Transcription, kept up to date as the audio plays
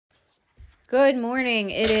Good morning.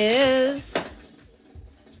 It is.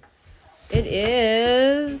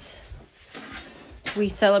 We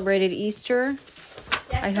celebrated Easter.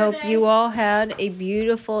 I hope you all had a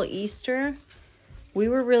beautiful Easter. We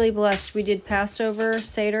were really blessed. We did Passover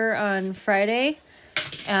Seder on Friday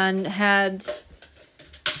and had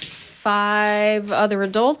 5 other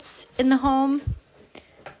adults in the home.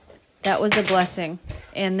 That was a blessing.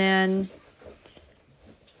 And then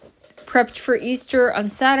prepped for Easter on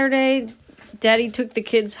Saturday. Daddy took the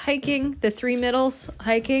kids hiking, the 3 middles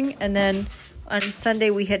hiking, and then on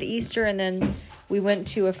Sunday we had Easter, and then we went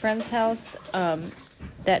to a friend's house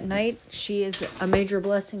that night. She is a major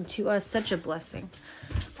blessing to us, such a blessing.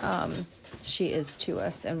 She is to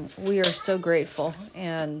us, and we are so grateful.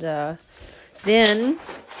 And then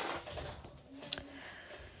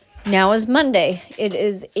now is Monday. It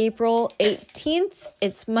is April 18th.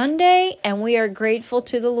 It's Monday, and we are grateful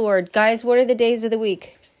to the Lord. Guys, what are the days of the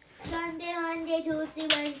week? Sunday, Monday, Tuesday,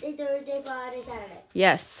 Wednesday, Thursday, Friday, Saturday.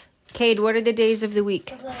 Yes. Cade, what are the days of the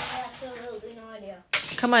week? Absolutely no idea.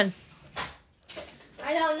 Come on.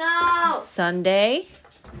 I don't know. Sunday.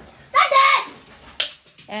 Sunday!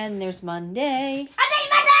 And there's Monday.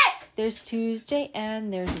 Monday! There's Tuesday,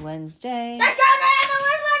 and there's Wednesday. There's Thursday and there's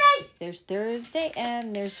Wednesday! There's Thursday,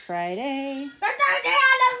 and there's Friday. There's Thursday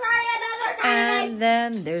and there's Friday and there's Saturday! And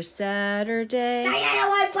then there's Saturday.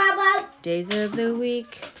 Days of the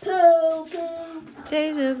week.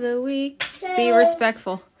 Days of the week. Be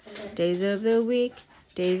respectful. Days of the week.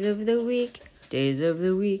 Days of the week. Days of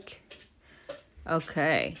the week.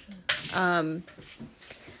 Okay.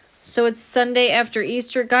 So it's Sunday after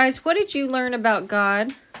Easter. Guys, what did you learn about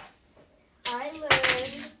God? I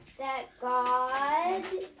learned that God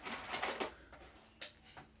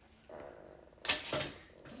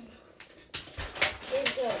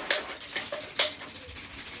is good.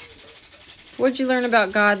 What did you learn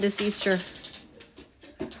about God this Easter?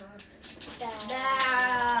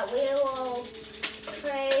 That we will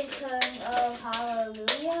praise Him of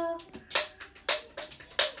Hallelujah.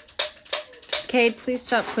 Cade, please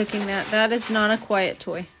stop clicking that. That is not a quiet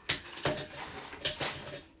toy.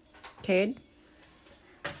 Cade?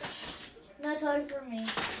 No toy for me.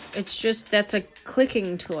 It's just, that's a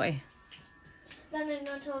clicking toy. Then there's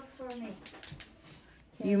no toy for me.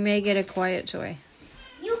 You may get a quiet toy.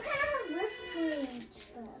 You can have this screen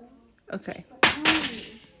though. Okay.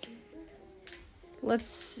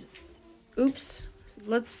 Let's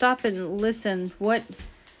stop and listen what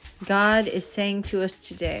God is saying to us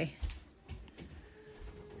today.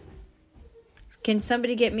 Can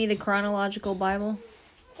somebody get me the chronological Bible?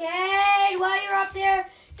 Okay, while you're up there,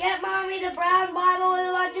 get Mommy the brown Bible with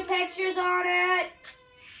a bunch of pictures on it.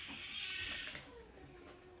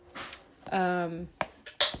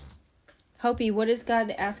 Hopi, what is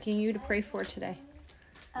God asking you to pray for today?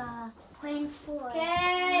 Praying for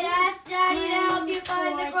Okay, ask Daddy to help you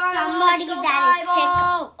find the somebody chronological that is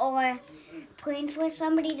Bible. sick, or praying for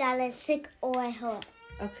somebody that is sick or hurt.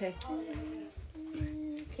 Okay.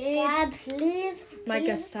 Okay. God, please,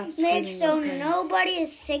 Micah, stop screaming. make so okay. nobody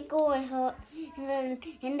is sick or hurt.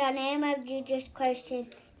 In the name of Jesus Christ,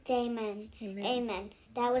 amen. Amen. Amen.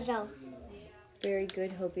 That was all. Very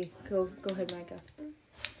good, Hopi. Go ahead, Micah.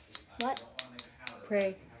 What?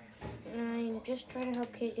 Pray. I'm just trying to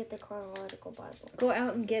help Kate get the chronological Bible. Go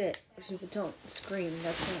out and get it. Don't scream.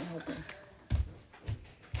 That's not helping.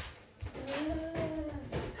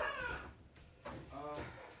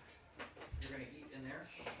 You're going to eat in there?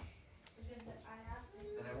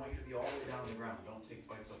 Then I want you to be all the way down on the ground. Don't take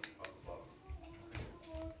bites up above.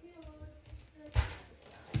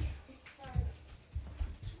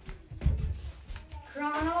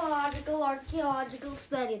 Chronological Archaeological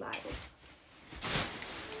Study Bible.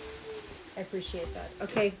 I appreciate that.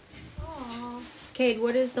 Okay. Aww. Cade,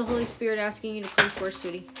 what is the Holy Spirit asking you to pray for,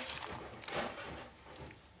 sweetie?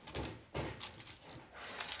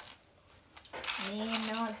 May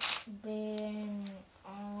not been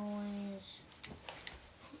always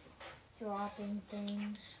dropping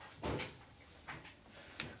things.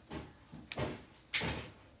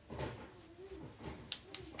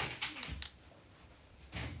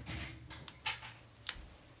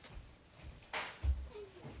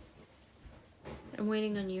 I'm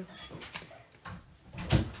waiting on you.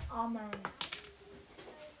 Amen.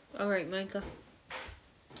 All right, Micah.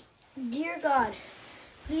 Dear God,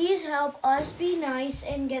 please help us be nice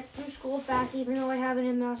and get through school fast, even though I have a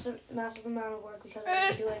massive amount of work because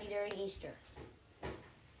I didn't do any during Easter.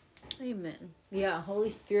 Amen. Yeah,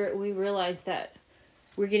 Holy Spirit, we realize that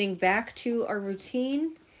we're getting back to our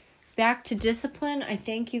routine, back to discipline. I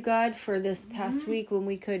thank you, God, for this past week when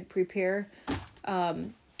we could prepare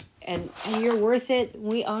and you're worth it.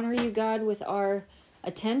 We honor you, God, with our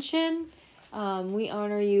attention. We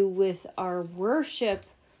honor you with our worship.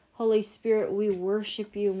 Holy Spirit, we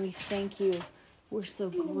worship you and we thank you. We're so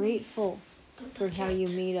grateful for how you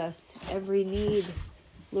meet us. Every need,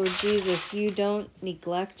 Lord Jesus, you don't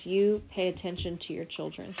neglect. You pay attention to your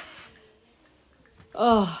children.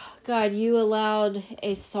 Oh, God, you allowed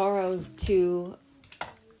a sorrow to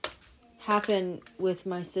happen with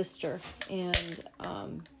my sister. And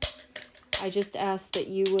I just ask that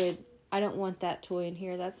you would... I don't want that toy in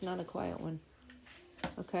here. That's not a quiet one.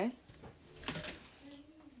 Okay?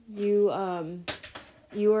 You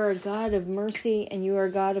are a God of mercy and you are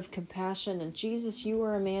a God of compassion. And Jesus, you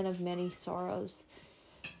are a man of many sorrows.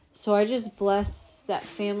 So I just bless that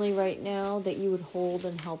family right now, that you would hold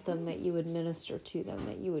and help them, that you would minister to them,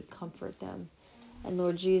 that you would comfort them. And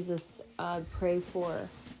Lord Jesus, I pray for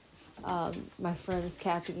my friends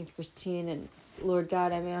Kathy and Christine. And Lord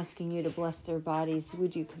God, I'm asking you to bless their bodies.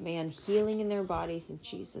 Would you command healing in their bodies in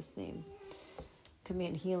Jesus' name?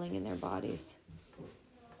 Command healing in their bodies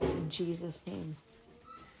in Jesus' name.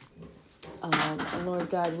 And Lord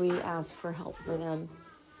God, we ask for help for them.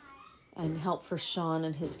 And help for Sean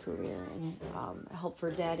and his career, and help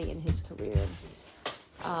for Daddy and his career.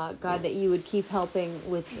 God, that you would keep helping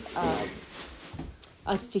with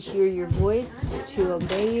us to hear your voice, to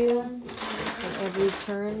obey you in every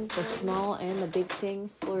turn, the small and the big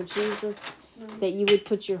things. Lord Jesus, that you would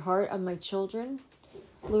put your heart on my children.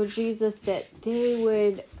 Lord Jesus, that they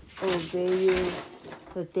would obey you,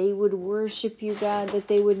 that they would worship you, God, that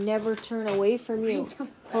they would never turn away from you.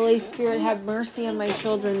 Holy Spirit, have mercy on my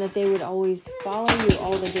children, that they would always follow you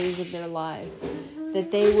all the days of their lives, that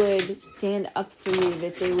they would stand up for you,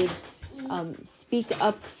 that they would speak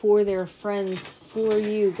up for their friends, for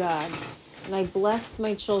you, God. And I bless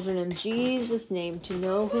my children in Jesus' name to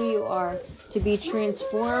know who you are, to be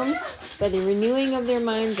transformed by the renewing of their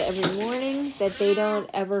minds every morning, that they don't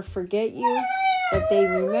ever forget you, that they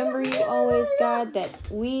remember you always, God, that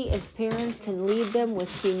we as parents can lead them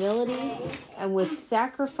with humility and with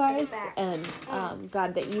sacrifice, and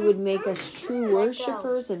God, that you would make us true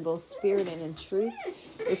worshipers in both spirit and in truth.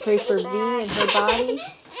 We pray for V and her body.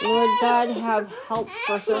 Lord God, have help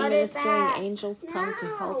for her. Ministering angels come to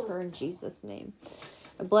help her in Jesus' name.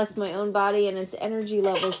 I bless my own body and its energy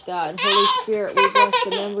levels, God. Holy Spirit, we bless the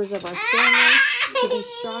members of our family to be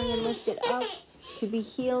strong and lifted up, to be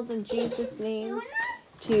healed in Jesus' name,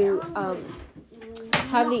 to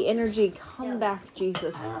have the energy come back,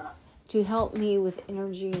 Jesus, to help me with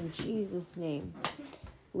energy in Jesus' name.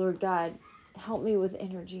 Lord God, help me with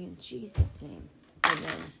energy in Jesus' name.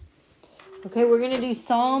 Amen. Okay, we're going to do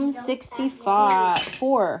Psalm 64.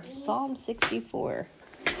 Psalm 64.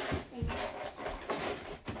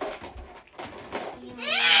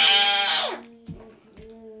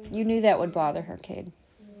 You knew that would bother her, Cade.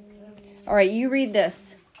 All right, you read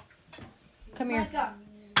this. Come here.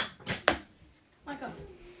 Micah.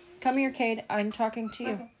 Come here, Cade. I'm talking to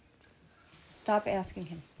you. Stop asking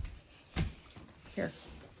him. Here.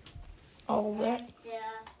 All the way.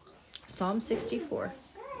 Psalm 64.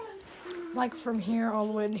 Like from here all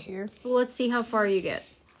the way to here. Well, let's see how far you get.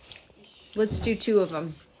 Let's do 2 of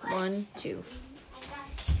them. 1, 2.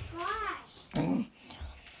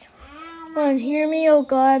 And hear me, O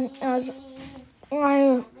God, as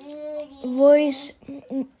I voice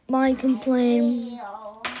my complaint.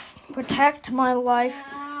 Protect my life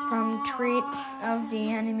from threat of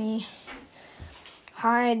the enemy.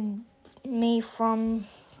 Hide me from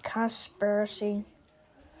conspiracy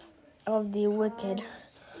of the wicked,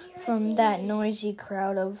 from that noisy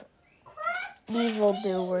crowd of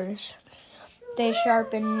evildoers. They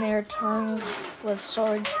sharpen their tongues with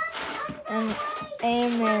swords and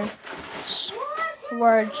aim their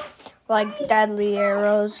words like deadly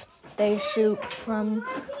arrows. They shoot from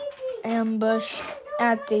ambush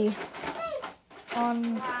at the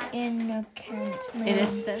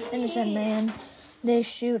innocent man. They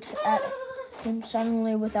shoot at him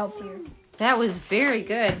suddenly without fear. That was very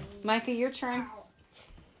good. Micah, your turn.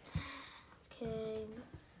 Okay.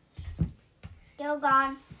 Still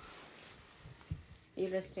gone. You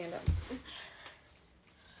just stand up.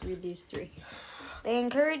 Read these 3. They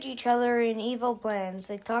encourage each other in evil plans.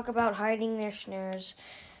 They talk about hiding their snares.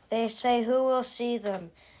 They say, who will see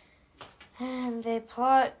them? And they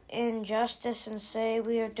plot injustice and say,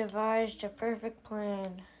 we have devised a perfect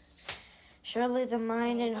plan. Surely the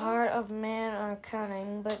mind and heart of man are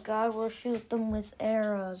cunning, but God will shoot them with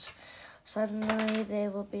arrows. Suddenly they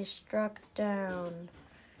will be struck down.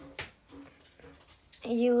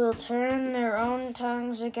 You will turn their own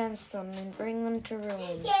tongues against them and bring them to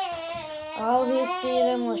ruin. All who see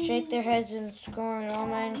them will shake their heads in scorn, all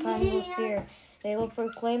mankind will fear. They will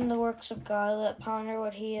proclaim the works of God, let ponder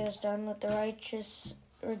what he has done, let the righteous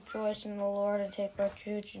rejoice in the Lord and take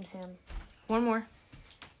refuge in him. One more.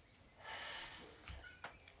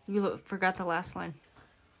 You forgot the last line.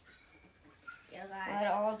 Let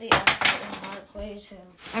all the effort and heart praise him.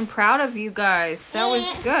 I'm proud of you guys. That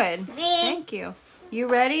was good. Thank you. You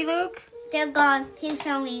ready, Luke? Dear God, please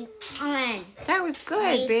show me. Amen. That was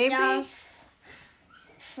good, baby. Stop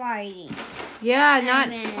fighting. Yeah, not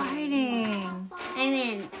Amen. fighting.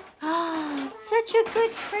 Amen. Such a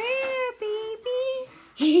good prayer,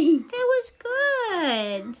 baby. That was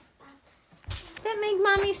good. That made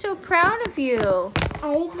mommy so proud of you.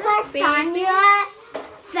 I baby. on your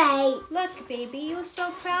face. Look, baby, you're so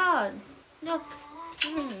proud. Look.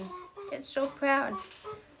 It's so proud.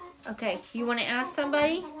 Okay, you want to ask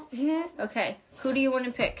somebody? Mm-hmm. Okay, who do you want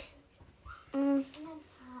to pick?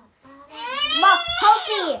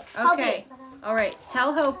 Hopi. Okay, all right,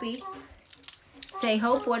 tell Hopi. Say,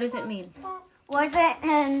 Hope, what does it mean? What does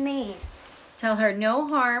it mean? Tell her no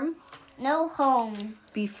harm No home.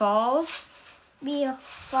 befalls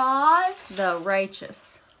Because the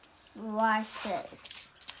righteous. righteous.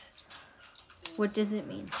 What does it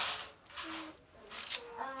mean?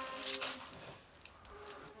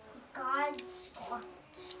 God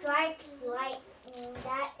strikes lightning.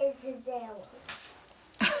 That is his arrow.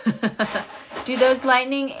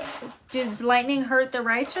 Does lightning hurt the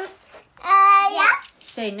righteous? Yes.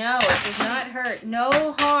 Say no, it does not hurt. No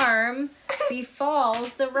harm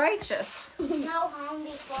befalls the righteous. No harm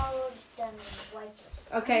befalls the righteous.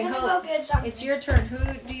 Okay, I'm gonna Hope, go get something. it's your turn.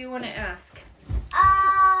 Who do you want to ask?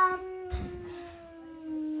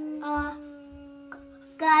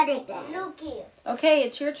 Got it. Lukey. Okay,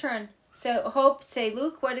 it's your turn. So, Hope, say,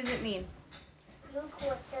 Luke, what does it mean? Look,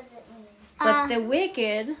 what does it mean? But the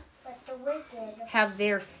wicked But the wicked have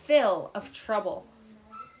their fill of trouble.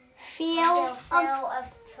 feel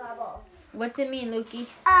of trouble. What's it mean, Lukey?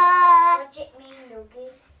 What's it mean, Lukey?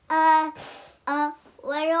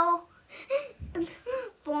 Little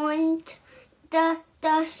born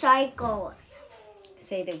the cycles.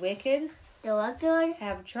 Say the wicked The wicked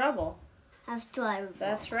have trouble. have trouble.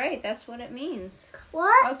 That's right. That's what it means.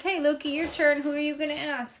 What? Okay, Lukey, your turn. Who are you going to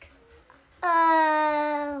ask?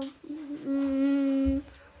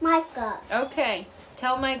 Micah. Okay.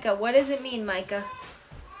 Tell Micah. What does it mean, Micah?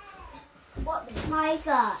 What?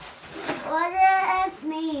 Micah. What does it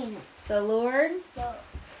mean? The Lord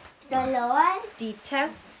The Lord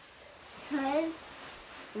detests has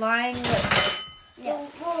lying lips. The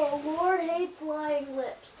Lord hates lying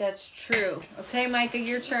lips. That's true. Okay, Micah,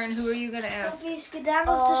 your turn. Who are you going to ask? Okay,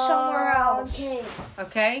 skedaddle to somewhere else. Okay.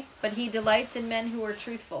 Okay? But he delights in men who are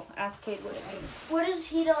truthful. Ask Kate what it means. What does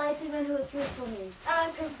he delights in men who are truthful mean?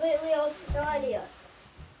 I'm completely no idea.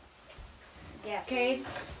 Yes. Kate,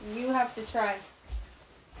 you have to try.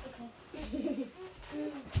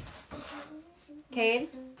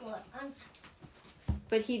 Kate? What?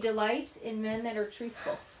 But he delights in men that are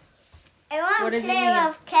truthful. I What does it play mean?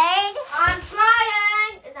 with Cade. I'm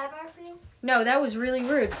trying. Is that better for you? No, that was really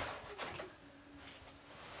rude.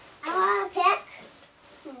 I want to pick.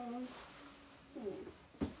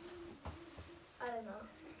 I don't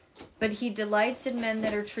know. But he delights in men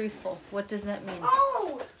that are truthful. What does that mean?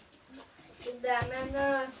 Oh! That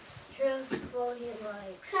man truthful he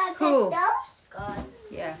likes. Can I pick Who? those? God.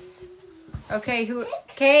 Yes. Okay, who?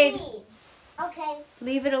 Kate, Me. Okay.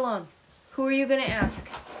 leave it alone. Who are you going to ask?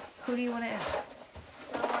 Who do you want to ask?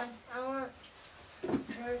 I want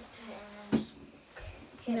her to ask.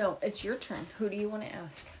 No, it's your turn. Who do you want to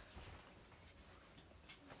ask?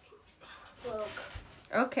 Luke.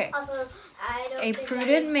 Okay. Also, I don't A think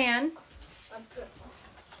prudent man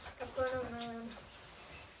a prudent man.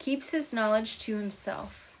 keeps his knowledge to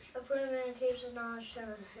himself. A prudent man keeps his knowledge to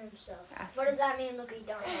himself. Ask What him. does that mean? Look, you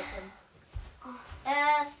don't help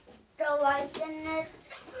him. The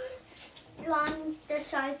license on the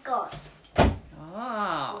cycles.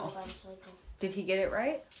 Oh. Did he get it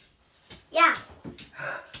right? Yeah.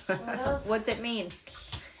 What's it mean?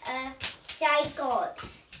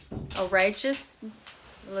 Cycles. A righteous,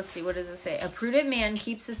 let's see, what does it say? A prudent man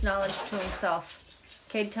keeps his knowledge to himself.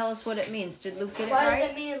 Okay, tell us what it means. Did Luke get it What right? does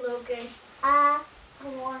it mean, Luke?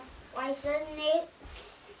 License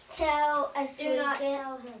tell a Do not secret.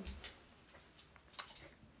 tell him.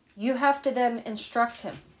 You have to then instruct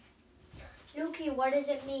him. Lukey, what does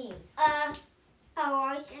it mean? A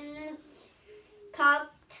license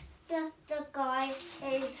talk the guy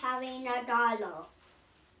is having a dialogue.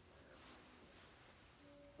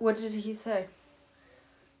 What did he say?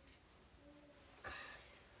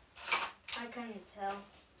 I couldn't tell.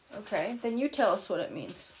 Okay, then you tell us what it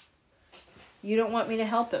means. You don't want me to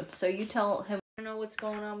help him, so you tell him. I don't know what's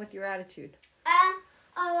going on with your attitude.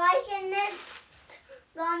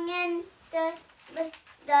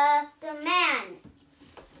 The man.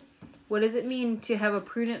 What does it mean to have a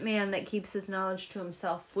prudent man that keeps his knowledge to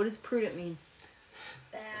himself? What does prudent mean?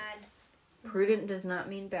 Bad. Prudent does not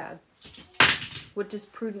mean bad. What does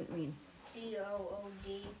prudent mean? Good.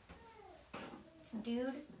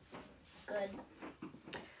 Dude. Good.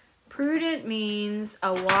 Prudent means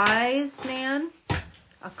a wise man,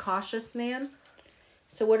 a cautious man.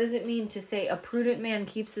 So what does it mean to say a prudent man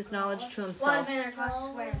keeps his knowledge to himself? Wise man or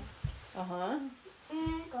cautious man. Uh-huh.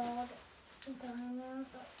 God.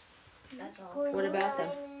 That's all. What about them?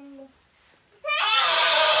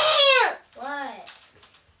 What?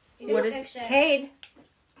 What is Cade?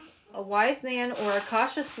 A wise man or a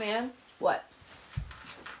cautious man? What?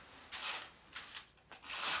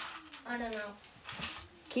 I don't know.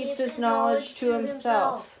 Keeps his knowledge to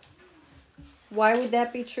himself. Why would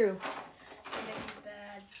that be true? Because he's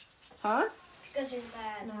bad. Huh? Because he's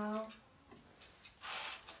bad. No.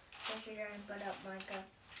 Don't you try and put up, Micah.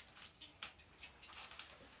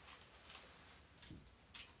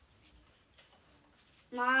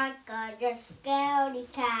 Micah, the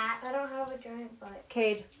scaredy cat. I don't have a giant butt.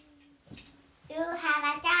 Cade, You have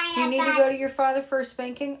a giant do you need to butt. go to your father for a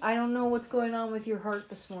spanking? I don't know what's going on with your heart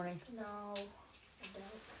this morning. No. I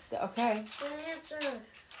don't. Okay. Good answer.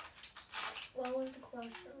 What was the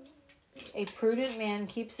question? A prudent man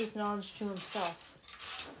keeps his knowledge to himself.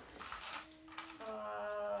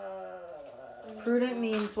 Prudent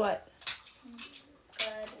means what? Good.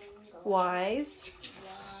 Wise.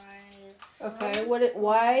 Wise. Okay.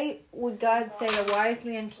 Why would God say a wise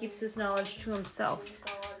man keeps his knowledge to himself?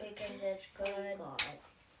 Because it's good.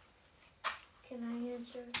 Can I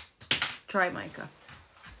answer? Try, Micah.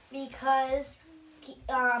 Because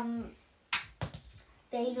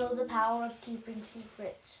they know the power of keeping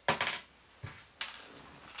secrets.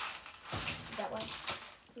 Is that what?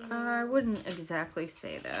 I wouldn't exactly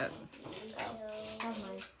say that. Never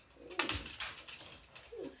mind.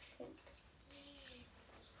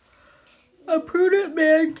 A prudent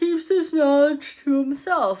man keeps his knowledge to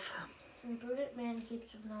himself. A prudent man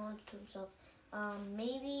keeps his knowledge to himself.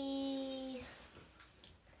 Maybe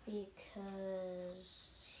because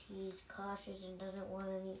he's cautious and doesn't want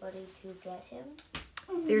anybody to get him.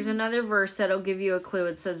 There's another verse that'll give you a clue.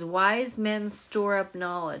 It says, wise men store up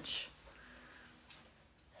knowledge.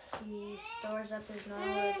 He stores up his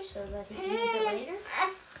knowledge so that he can use it later.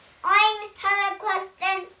 I have a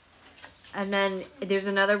question. And then there's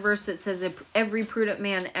another verse that says, every prudent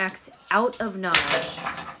man acts out of knowledge.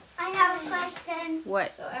 I have a question.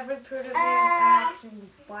 What? So every prudent man acts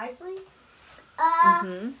wisely.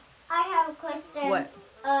 Mm-hmm. I have a question. What?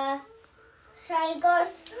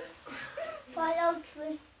 Tigers follow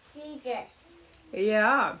Jesus.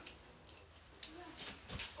 Yeah.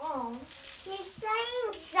 Oh, he's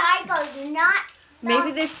saying tigers, not.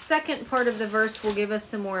 Maybe this second part of the verse will give us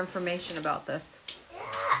some more information about this.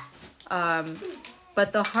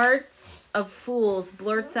 But the hearts of fools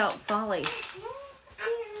blurts out folly.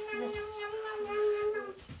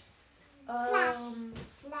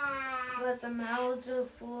 But the mouths of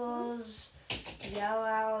fools yell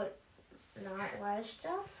out not wise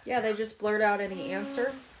stuff Yeah, they just blurt out any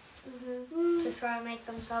answer. to try and make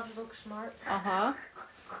themselves look smart. Uh-huh.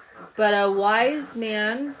 But a wise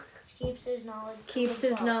man Keeps his knowledge. to keeps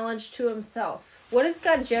his himself. knowledge to himself. What does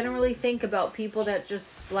God generally think about people that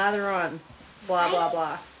just blather on blah, blah,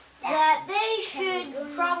 blah? That they should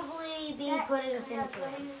probably be put in a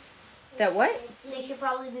sanitarium. That what? They should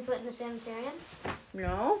probably be put in a sanitarium.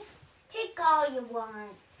 No. Take all you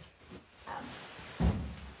want.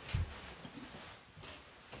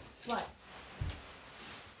 What?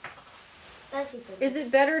 That's what Is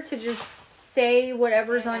it better to just say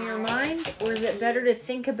whatever's on your mind? Or is it better to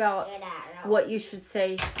think about what you should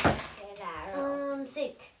say?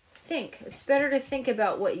 Think. Think. It's better to think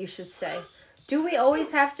about what you should say. Do we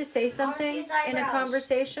always have to say something in a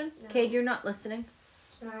conversation? No. Cade, you're not listening.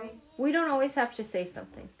 Sorry. We don't always have to say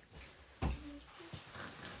something.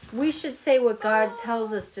 We should say what God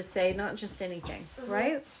tells us to say, not just anything,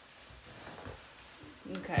 right?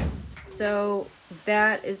 Okay. So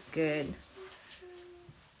that is good.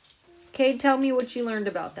 Cade, tell me what you learned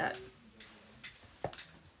about that.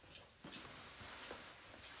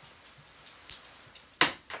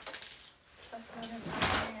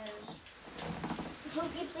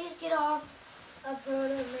 Pookie, please get off. A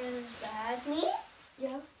prudent man is bad. Me?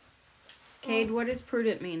 Yeah. Cade, what does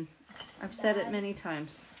prudent mean? I've said it many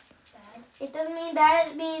times. Bad. It doesn't mean bad.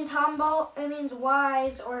 It means humble. It means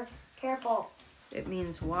wise or careful. It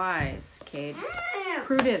means wise, Cade.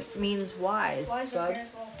 Prudent means wise, Why is it Bubs.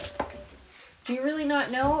 careful? Do you really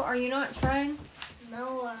not know? Are you not trying?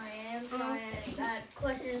 No, I am trying. That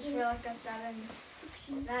question's for like a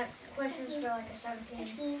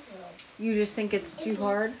 17-year-old. You just think it's too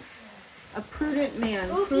hard? A prudent man.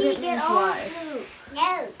 Pookie, Prudent get means off, wise. Luke.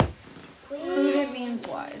 No. Prudent means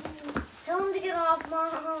wise. Tell him to get off,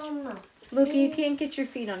 Mom. Luke, you can't get your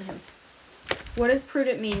feet on him. What does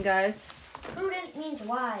prudent mean, guys? Prudent means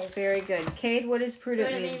wise. Very good. Cade, what does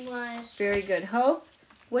prudent mean? means wise. Very good. Hope,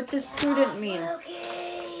 what does prudent mean?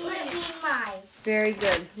 Prudent means wise. Very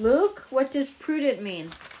good. Luke, what does prudent mean?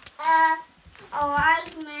 A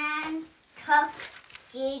wise man took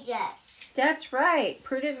Jesus. That's right.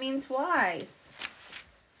 Prudent means wise.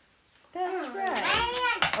 That's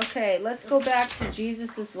right. Okay, let's go back to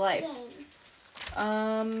Jesus' life.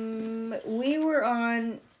 We were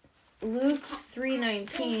on Luke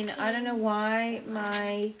 3:19. I don't know why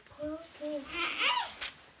my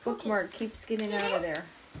bookmark keeps getting out of there.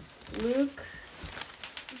 Luke.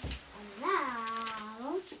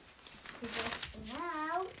 Now.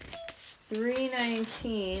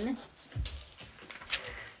 3:19.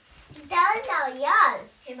 Those are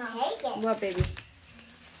yours. Hey, Mom. Take it. What, baby?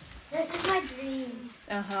 This is my dream.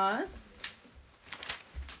 Uh-huh.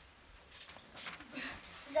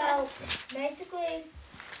 So, basically,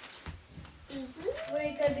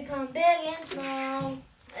 we could become big and small,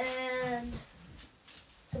 and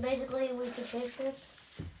so basically we could shapeshift.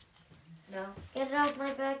 No. Get it off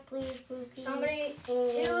my back, please, Pookie. Somebody,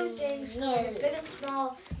 two things, big and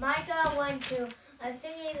small. Micah went to a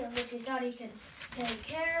thingy which he thought he could take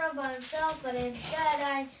care of by himself, but instead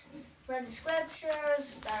I read the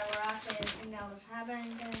scriptures that were actually a thing that was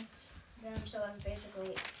happening to them, so it was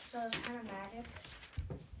basically, so it was kind of magic.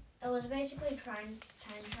 It was basically time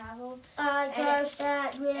travel. I trust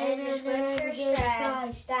that And the scripture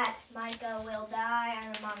said that Micah will die,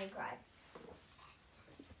 and the mommy cried.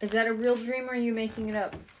 Is that a real dream or are you making it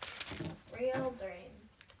up? Real dream.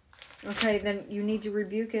 Okay, then you need to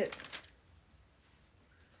rebuke it.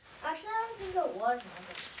 Actually, I don't think it was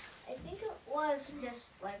magic. I think it was just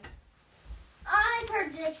like, I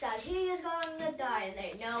predict that he is going to die, and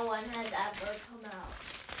that no one has ever come out.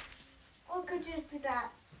 Or could just be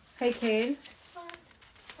that. Hey, Cade,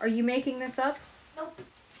 are you making this up? Nope.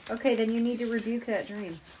 Okay, then you need to rebuke that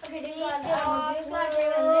dream. Okay, please get off my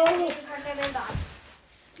dream.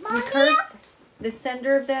 We curse the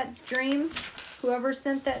sender of that dream. Whoever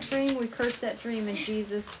sent that dream, we curse that dream in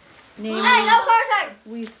Jesus' name. Hey, no cursing!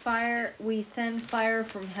 We send fire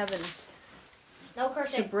from heaven No to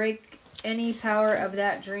cursing. break any power of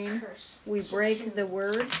that dream. Curse. We break the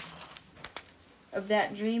word of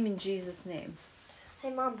that dream in Jesus' name. Hey,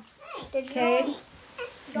 Mom. Did you Cade, know?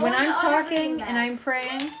 Go when into I'm other talking reading and bag. I'm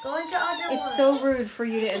praying, Go into other one. it's so rude for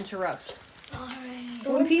you to interrupt. Alright.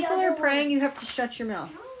 When people are praying, you have to shut your mouth.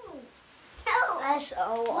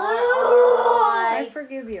 S-O-R-I. I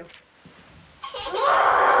forgive you.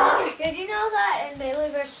 Did you know that in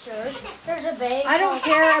Beyblade vs. Surge, there's a bag? I don't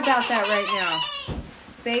care about that right now.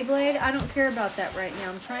 Beyblade, I don't care about that right now.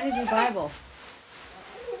 I'm trying to do Bible.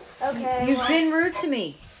 Okay. You've been rude to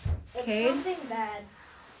me. It's Cade, something bad.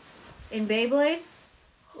 in Beyblade?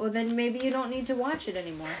 Well, then maybe you don't need to watch it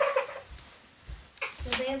anymore. The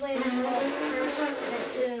Beyblade is called Curse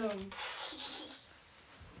the Tomb.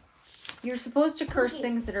 You're supposed to curse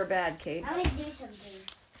things that are bad, Kate. I want to do something.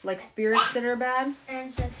 Like spirits that are bad.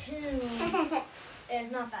 And Satoon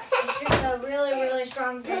is not bad. It's just a really, really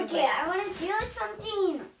strong Beyblade. Okay, I want to do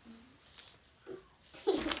something.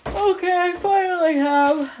 Okay, I finally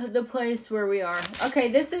have the place where we are. Okay,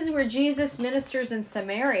 this is where Jesus ministers in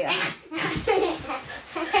Samaria.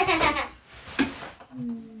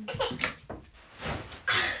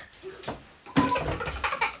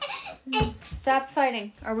 Stop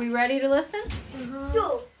fighting. Are we ready to listen?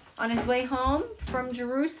 Yo. On his way home from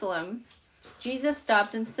Jerusalem, Jesus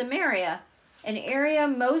stopped in Samaria, an area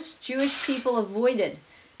most Jewish people avoided.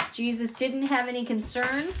 Jesus didn't have any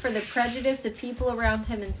concern for the prejudice of people around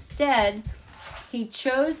him. Instead, he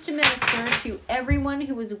chose to minister to everyone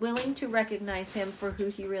who was willing to recognize him for who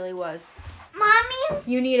he really was. Mommy?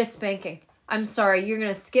 You need a spanking. I'm sorry, you're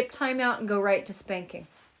going to skip timeout and go right to spanking.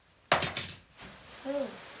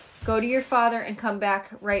 Go to your father and come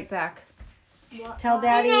back right back. What? Tell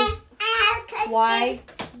Daddy I have custard. why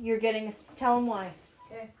you're getting a... Tell him why.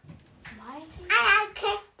 Why is he? I have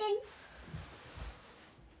custard.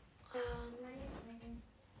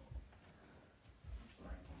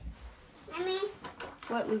 Mommy?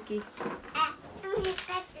 What, Lukey? I have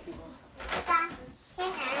custard. Stop. Hey,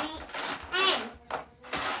 Mommy. Hey.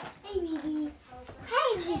 Hey, baby.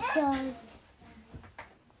 Hey, it does.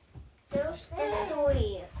 Just the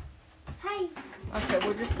story. Hi. Okay,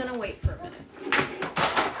 we're just gonna wait for a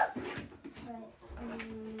minute.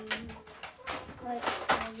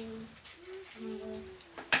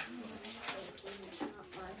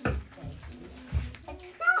 It's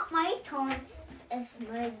not my turn. It's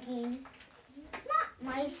Maggie. Not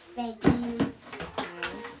my spanking.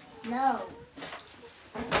 No.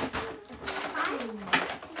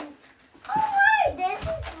 Oh, this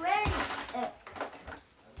is ready.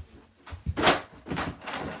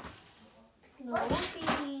 No,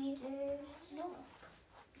 baby. No.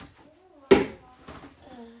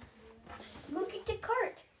 Look at the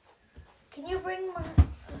cart. Can you bring my...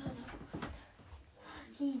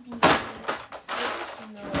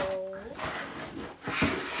 No.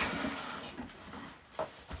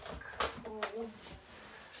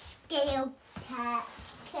 Scale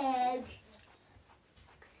package.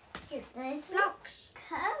 Here's this looks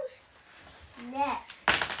cows. Next.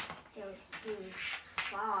 Just do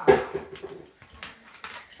five.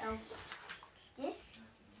 So this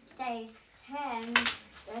says 10.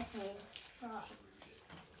 This says 5.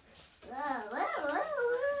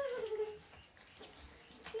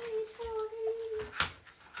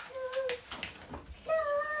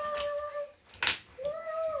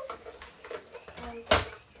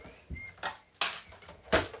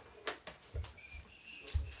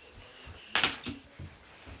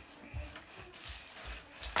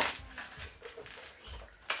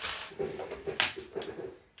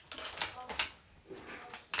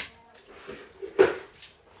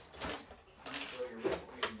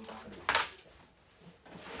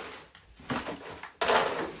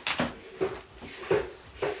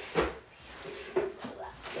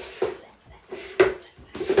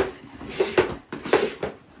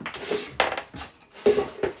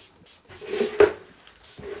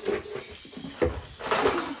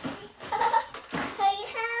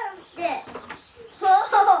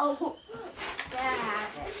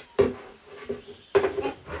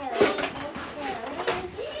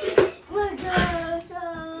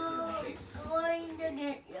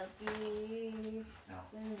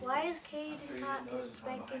 Why is Cade not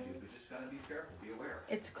spanking?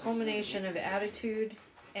 It's a culmination of attitude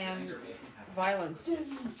and violence.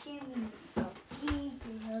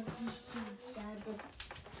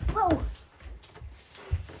 Whoa!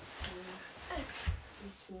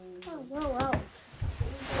 Whoa.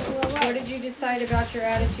 What did you decide about your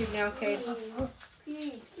attitude now, Cade?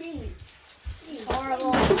 Please.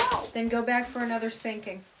 Horrible. Then go back for another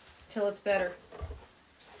spanking till it's better.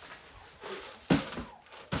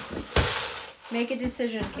 Make a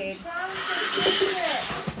decision, Cade.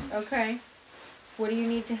 Okay. What do you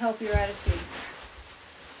need to help your attitude?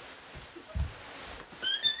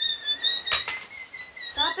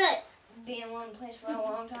 Stop it! Be in one place for a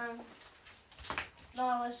long time.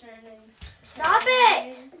 Not listening. Stop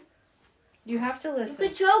it! You have to You listen.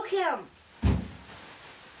 could choke him.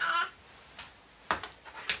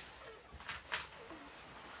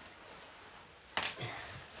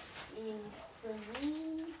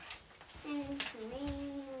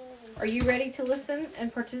 Are you ready to listen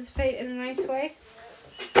and participate in a nice way?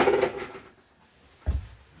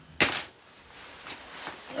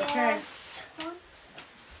 Okay.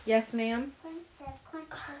 Yes, ma'am?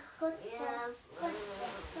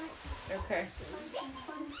 Okay.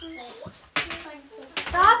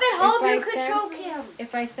 Stop it, Hope! If I You could sense- choke him.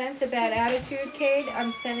 If I sense a bad attitude, Cade,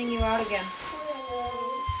 I'm sending you out again.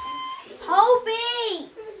 Hobie!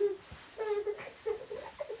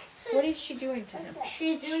 What is she doing to him?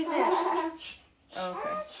 She's doing this. Okay.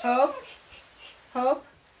 Hope,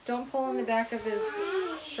 don't pull in the back of his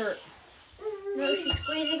shirt. No, she's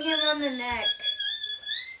squeezing him on the neck.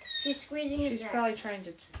 She's squeezing his She's neck. probably trying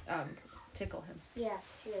to tickle him. Yeah,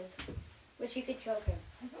 she is. But she could choke him.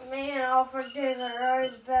 Man, Alfred days are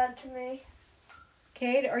always bad to me.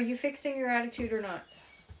 Cade, are you fixing your attitude or not?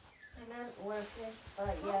 I don't worth it,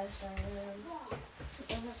 but yes, I am. It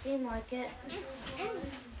doesn't seem like it. I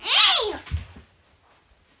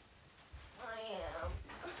am.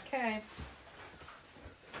 Okay.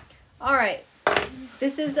 All right.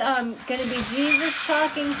 This is going to be Jesus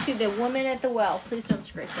talking to the woman at the well. Please don't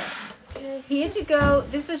scrape that. He had to go.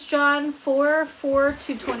 This is John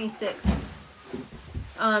 4:4-26.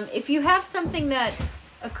 If you have something that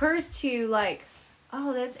occurs to you like,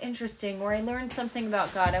 oh, that's interesting, or I learned something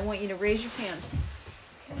about God, I want you to raise your hand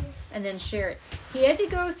and then share it. He had to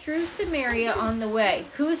go through Samaria on the way.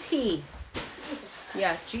 Who's he? Jesus.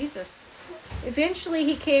 Yeah, Jesus. Eventually,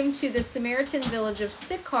 he came to the Samaritan village of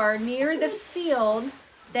Sychar near the field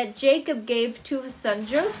that Jacob gave to his son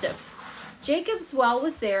Joseph. Jacob's well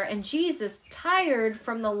was there, and Jesus, tired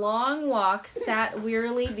from the long walk, sat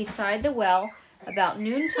wearily beside the well about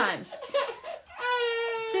noontime.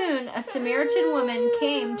 Soon a Samaritan woman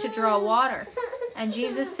came to draw water, and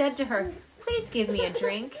Jesus said to her, "Please give me a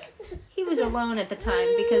drink." He was alone at the time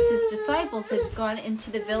because his disciples had gone into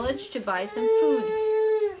the village to buy some food.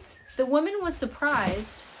 The woman was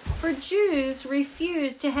surprised, for Jews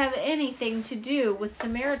refused to have anything to do with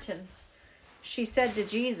Samaritans. She said to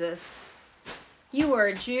Jesus, "You are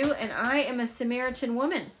a Jew, and I am a Samaritan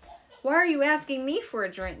woman. Why are you asking me for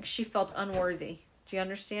a drink?" She felt unworthy. Do you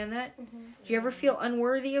understand that? Mm-hmm. Do you ever feel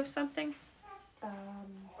unworthy of something?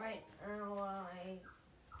 Right now I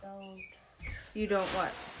don't. You don't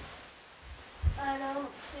what? I don't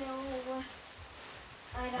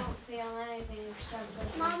feel anything except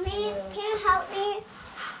that. Mommy, can you help me?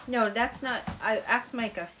 No, that's not. I asked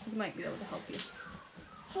Micah. He might be able to help you.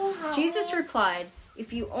 Can you help Jesus me? replied,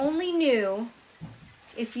 if you only knew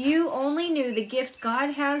the gift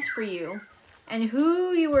God has for you and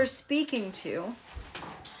who you are speaking to,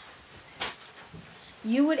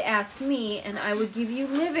 you would ask me and I would give you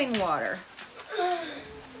living water.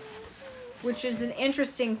 Which is an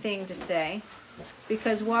interesting thing to say,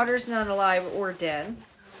 because water's not alive or dead.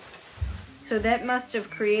 So that must have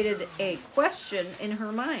created a question in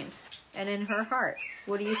her mind and in her heart.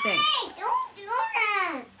 What do you think? Hey, don't do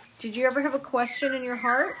that. Did you ever have a question in your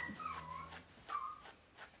heart?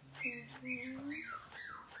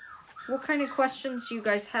 What kind of questions do you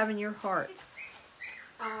guys have in your hearts?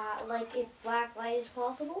 Like if black light is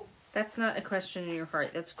possible? That's not a question in your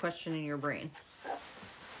heart. That's a question in your brain.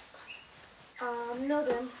 No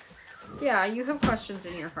then. Yeah, you have questions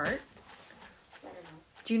in your heart. I don't know.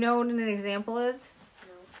 Do you know what an example is?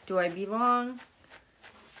 No. Do I belong?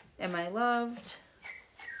 Am I loved?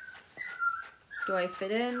 Do I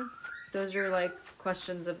fit in? Those are like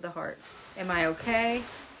questions of the heart. Am I okay?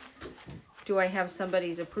 Do I have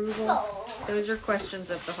somebody's approval? Those are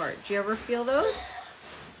questions of the heart. Do you ever feel those?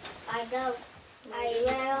 I don't. I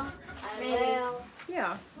will.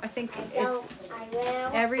 Yeah, I think I it's don't. I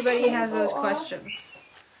will. everybody has those questions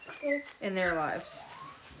in their lives.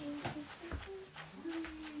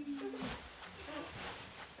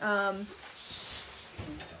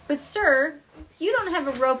 But sir, you don't have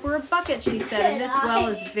a rope or a bucket, she said, and this well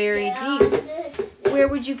is very deep. Where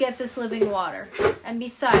would you get this living water? And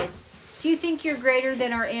besides, do you think you're greater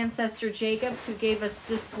than our ancestor Jacob, who gave us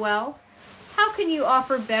this well? How can you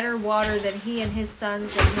offer better water than he and his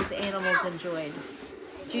sons and his animals enjoyed?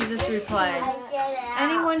 Jesus replied,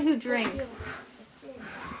 anyone who drinks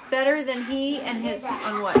better than he and his,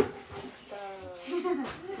 on what?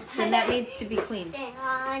 Then that needs to be cleaned.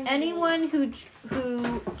 Anyone who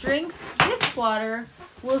drinks this water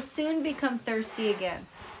will soon become thirsty again.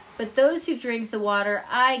 But those who drink the water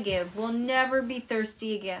I give will never be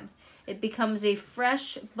thirsty again. It becomes a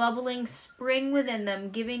fresh, bubbling spring within them,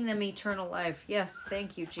 giving them eternal life. Yes,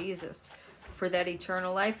 thank you, Jesus, for that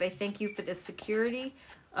eternal life. I thank you for the security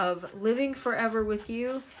of living forever with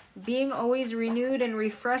you, being always renewed and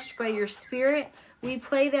refreshed by your Spirit. We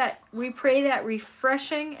pray that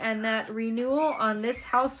refreshing and that renewal on this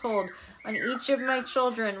household, on each of my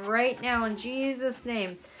children right now in Jesus'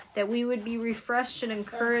 name, that we would be refreshed and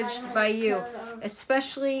encouraged by you,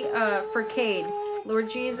 especially for Cade.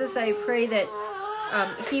 Lord Jesus, I pray that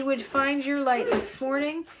he would find your light this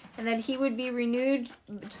morning and that he would be renewed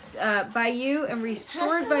by you and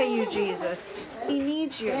restored by you, Jesus. He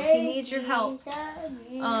needs you. He needs your help.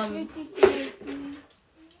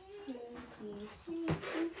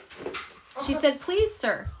 She said, please,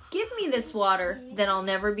 sir, give me this water. Then I'll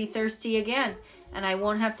never be thirsty again, and I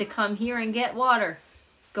won't have to come here and get water.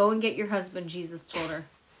 Go and get your husband, Jesus told her.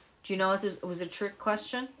 Do you know it was a trick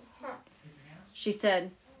question? She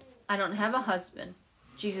said, I don't have a husband.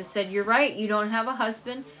 Jesus said, you're right, you don't have a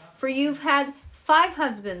husband, for you've had 5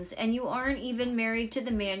 husbands, and you aren't even married to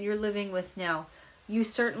the man you're living with now. You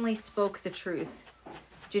certainly spoke the truth.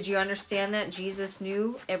 Did you understand that? Jesus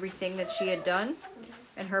knew everything that she had done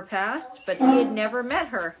in her past, but he had never met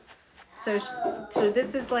her. So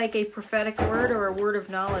this is like a prophetic word or a word of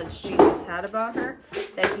knowledge Jesus had about her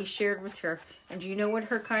that he shared with her. And do you know what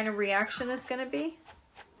her kind of reaction is going to be?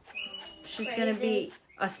 She's going to be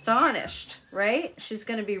astonished, right? She's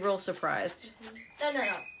going to be real surprised. No.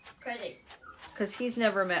 Crazy. Because he's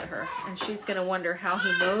never met her. And she's going to wonder how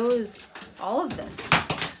he knows all of this.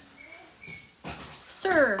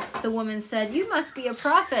 Sir, the woman said, you must be a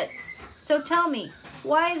prophet. So tell me,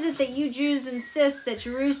 why is it that you Jews insist that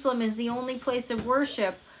Jerusalem is the only place of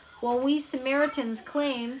worship, while we Samaritans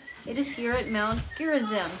claim it is here at Mount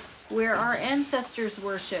Gerizim, where our ancestors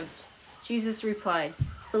worshipped? Jesus replied,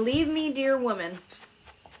 Believe me, dear woman,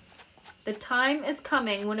 the time is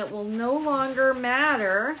coming when it will no longer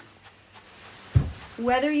matter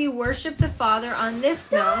whether you worship the Father on this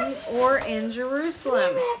mountain or in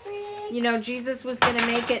Jerusalem. You know, Jesus was going to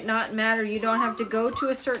make it not matter. You don't have to go to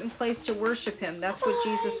a certain place to worship him. That's what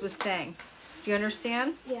Jesus was saying. Do you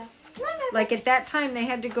understand? Yeah. Like at that time, they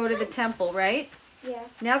had to go to the temple, right? Yeah.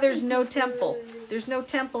 Now there's no temple. There's no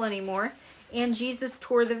temple anymore. And Jesus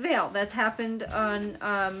tore the veil. That happened on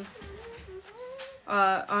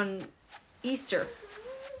Easter,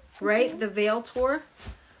 right? The veil tore.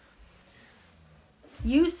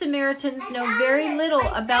 You Samaritans know very little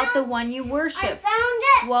about the one you worship,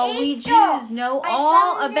 while we Jews know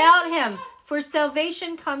all about him. For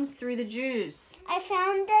salvation comes through the Jews. I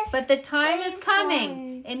found this. But the time is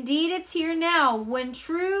coming. Indeed, it's here now, when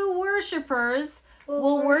true worshipers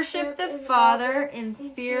will worship the Father in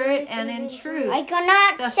spirit and in truth. I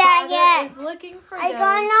cannot The say Father it. is looking for I those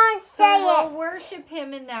cannot who say will it. worship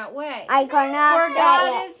him in that way. I cannot For God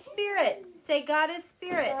say is spirit. Say, God is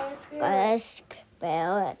spirit. it. God is spirit.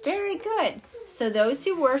 Very good. So those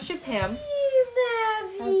who worship him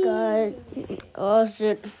God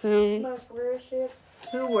worship him.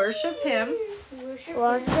 who worship him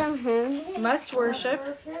Worship him. must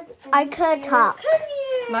worship, I could talk.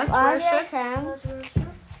 must Worship worship, him.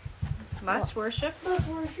 must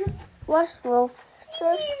worship Worship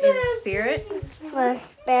in spirit the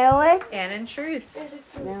spirit. and in truth.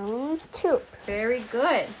 No, too. Very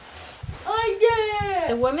good.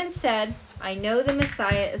 The woman said, I know the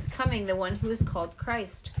Messiah is coming, the one who is called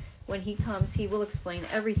Christ. When he comes, he will explain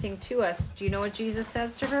everything to us. Do you know what Jesus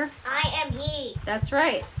says to her? I am he. That's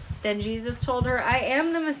right. Then Jesus told her, I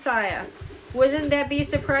am the Messiah. Wouldn't that be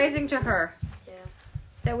surprising to her? Yeah.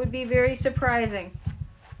 That would be very surprising.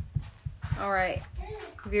 All right.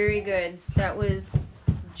 Very good. That was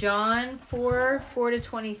John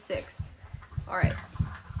 4:4-26. All right.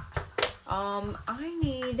 I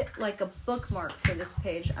need like a bookmark for this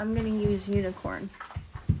page. I'm going to use unicorn.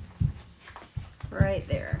 Right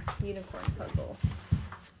there. Unicorn puzzle.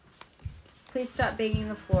 Please stop banging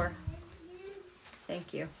the floor.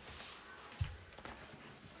 Thank you.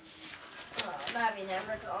 Oh, Bobby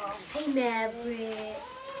never called. Hey, Maverick.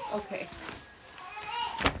 Okay.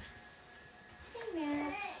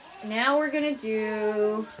 Now we're going to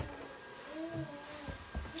do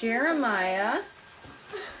Jeremiah.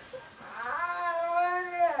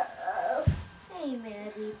 Hey,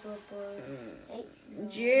 Maverick. Hey.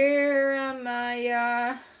 Jeremiah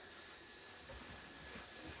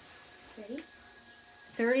Ready?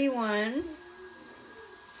 31.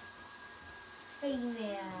 Hey,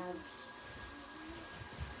 Mav.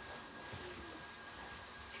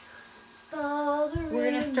 We're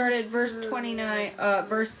going to start at verse 29,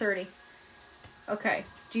 verse 30. Okay.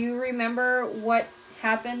 Do you remember what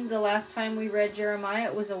happened the last time we read Jeremiah?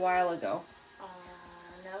 It was a while ago.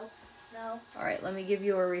 No. All right, let me give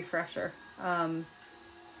you a refresher. Oh,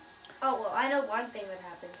 well, I know one thing that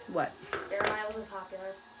happened. What? Jeremiah wasn't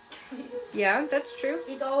popular. Yeah, that's true.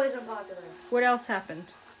 He's always unpopular. What else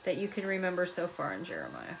happened that you can remember so far in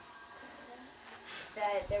Jeremiah?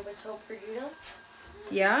 That there was hope for Judah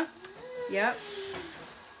Yeah? Yep.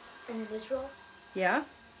 and Israel. Yeah?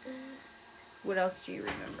 What else do you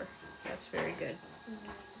remember? That's very good.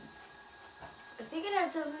 I think it had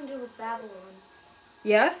something to do with Babylon.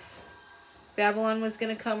 Yes? Babylon was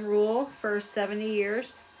going to come rule for 70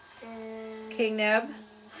 years. And King Neb.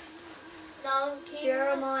 no,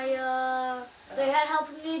 Jeremiah. They had help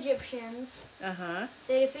from the Egyptians. Uh-huh.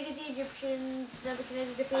 They defeated the Egyptians.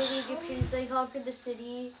 Nebuchadnezzar defeated the Egyptians. They conquered the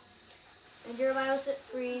city. And Jeremiah was set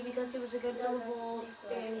free because he was against the revolt.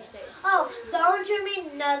 And he stayed. Oh, don't you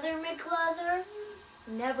mean Nether McLeather?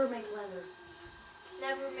 Never make leather.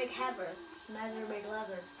 Never make heather. Never make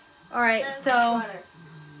leather. All right, so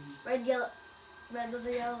Red, yellow, red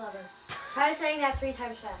leather, yellow leather. Try saying that 3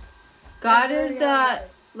 times fast. God Red, is, yellow leather.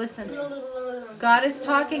 listen, God is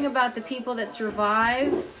talking about the people that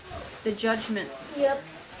survive the judgment. Yep.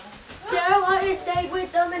 Jeremiah stayed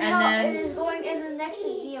with them and helped. then- It is going, and the next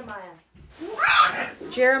is Nehemiah.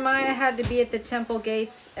 Jeremiah had to be at the temple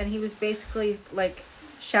gates, and he was basically like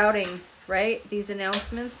shouting, right? These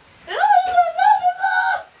announcements.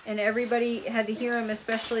 And everybody had to hear him,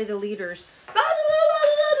 especially the leaders.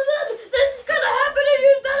 This is gonna happen and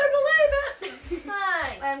you better believe it.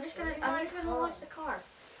 Fine. I'm just gonna watch the car.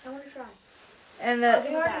 I wanna try. And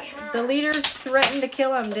already the leaders threatened to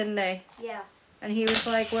kill him, didn't they? Yeah. And he was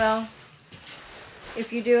like, well,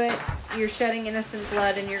 if you do it, you're shedding innocent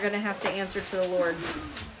blood and you're going to have to answer to the Lord.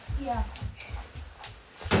 Yeah.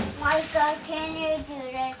 Micah, can you do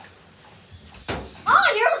this?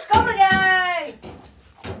 Oh, you're a scum again!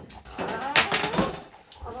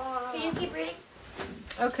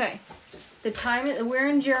 Okay. The time, we're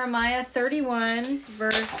in Jeremiah 31,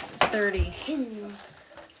 verse 30.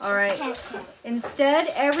 All right.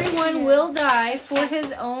 Instead, everyone will die for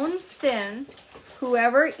his own sin.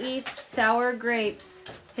 Whoever eats sour grapes,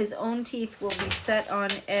 his own teeth will be set on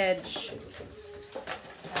edge.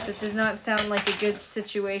 That does not sound like a good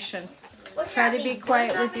situation. Try to be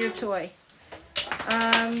quiet with your toy.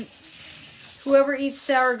 Whoever eats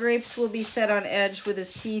sour grapes will be set on edge with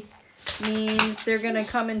his teeth. Means they're going to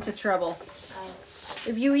come into trouble.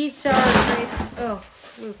 If you eat sour grapes... Oh,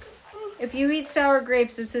 Luke. If you eat sour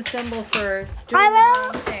grapes, it's a symbol for doing the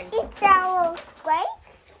wrong thing. Eat sour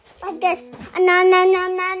grapes? Like this.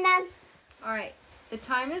 No. All right. The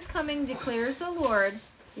time is coming, declares the Lord,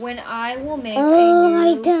 when I will make Oh, a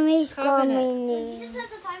my new tummy's covenant. grumbling. He just says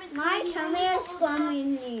the time is My coming. tummy is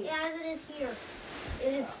grumbling. As it is here.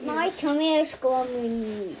 It is here. My tummy is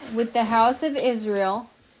grumbling. With the house of Israel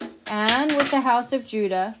and with the house of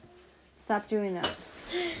Judah. Stop doing that.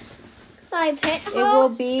 My pet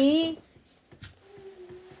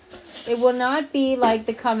It will not be like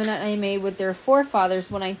the covenant I made with their forefathers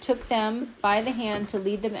when I took them by the hand to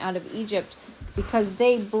lead them out of Egypt, because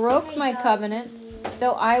they broke my covenant,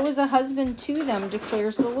 though I was a husband to them,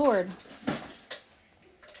 declares the Lord.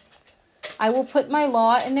 I will put my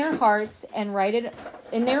law in their hearts and write it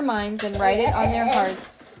in their minds and write it on their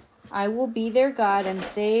hearts. I will be their God and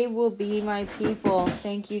they will be my people.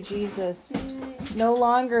 Thank you, Jesus. No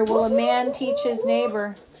longer will a man teach his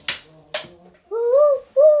neighbor.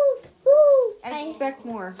 I expect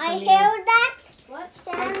more from I you. hear that. What?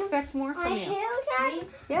 I expect more I from hear you. that.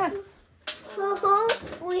 Yes.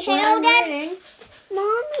 We hear When I'm that. reading,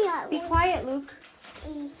 Mommy, be quiet, Luke.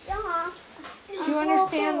 Do you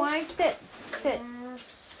understand why? Sit.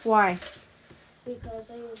 Why? Because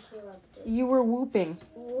I interrupted. You were whooping.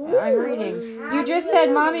 I'm reading. You just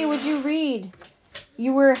said, Mommy, would you read?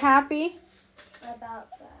 You were happy? About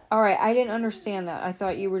that. All right, I didn't understand that. I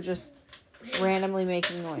thought you were just randomly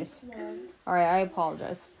making noise. All right, I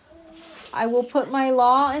apologize. I will put my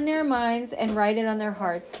law in their minds and write it on their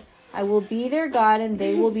hearts. I will be their God and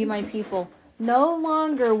they will be my people. No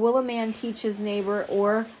longer will a man teach his neighbor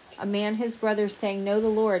or a man his brother, saying, know the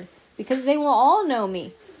Lord, because they will all know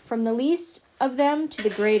me, from the least of them to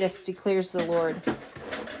the greatest, declares the Lord.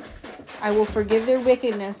 I will forgive their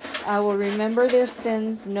wickedness. I will remember their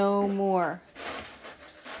sins no more.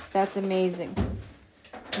 That's amazing.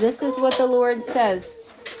 This is what the Lord says.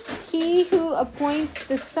 He who appoints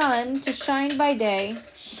the sun to shine by day,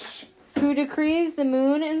 who decrees the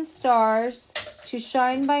moon and stars to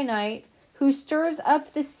shine by night, who stirs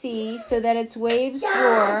up the sea so that its waves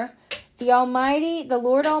roar, the Almighty, the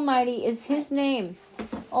Lord Almighty is his name.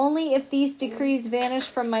 Only if these decrees vanish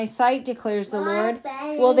from my sight, declares the Lord,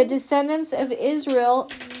 will the descendants of Israel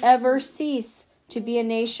ever cease to be a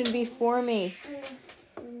nation before me.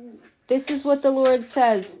 This is what the Lord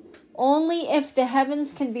says. Only if the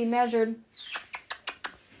heavens can be measured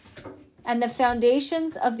and the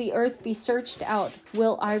foundations of the earth be searched out,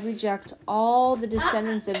 will I reject all the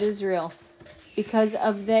descendants of Israel, because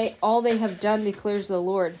of all they have done, declares the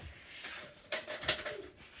Lord.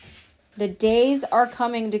 The days are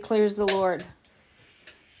coming, declares the Lord,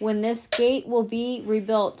 when this gate will be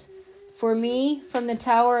rebuilt. For me, from the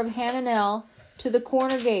tower of Hananel to the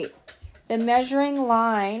corner gate, the measuring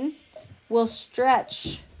line will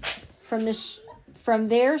stretch from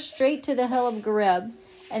there straight to the hill of Gareb,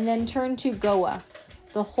 and then turn to Goah,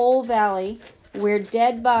 the whole valley, where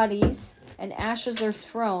dead bodies and ashes are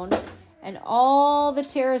thrown, and all the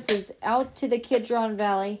terraces out to the Kidron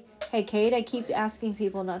Valley. Hey, Kate, I keep asking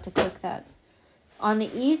people not to click that. On the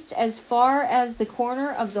east, as far as the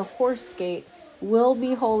corner of the horse gate, will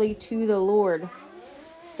be holy to the Lord.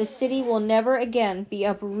 The city will never again be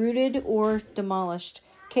uprooted or demolished.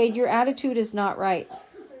 Cade, your attitude is not right. I'm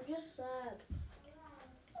just sad.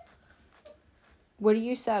 What are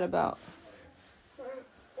you sad about?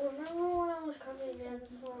 Remember when I was coming in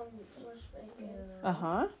from West Bacon?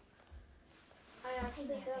 Uh-huh. I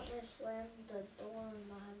accidentally slammed the door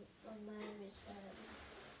on Miami's head.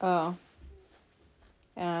 Oh.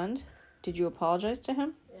 And? Did you apologize to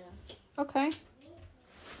him? Yeah. Okay.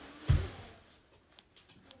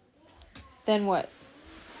 Then what?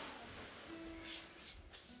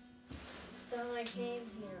 Then I came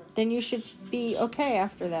here. Then you should be okay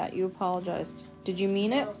after that. You apologized. Did you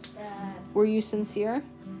mean it? I was sad. Were you sincere?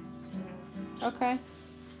 Okay.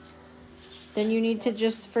 Then you need to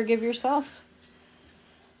just forgive yourself.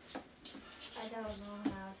 I don't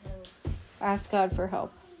know how to. Ask God for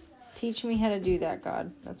help. Teach me how to do that,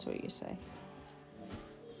 God. That's what you say.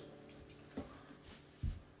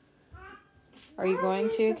 Are you going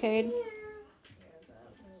to, Cade?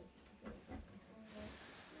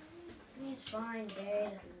 fine,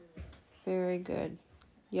 Jade. Very good.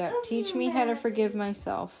 Yeah, teach me how to forgive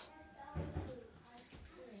myself.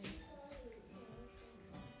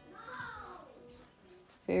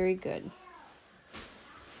 Very good.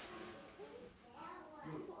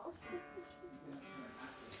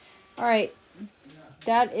 All right.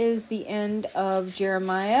 That is the end of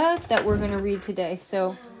Jeremiah that we're going to read today.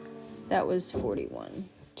 So that was 41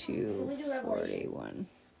 to 41.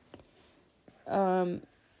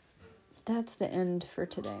 That's the end for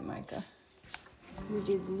today, Micah. We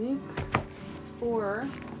did Luke 4.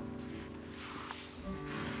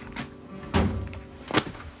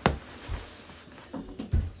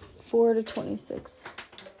 To 26.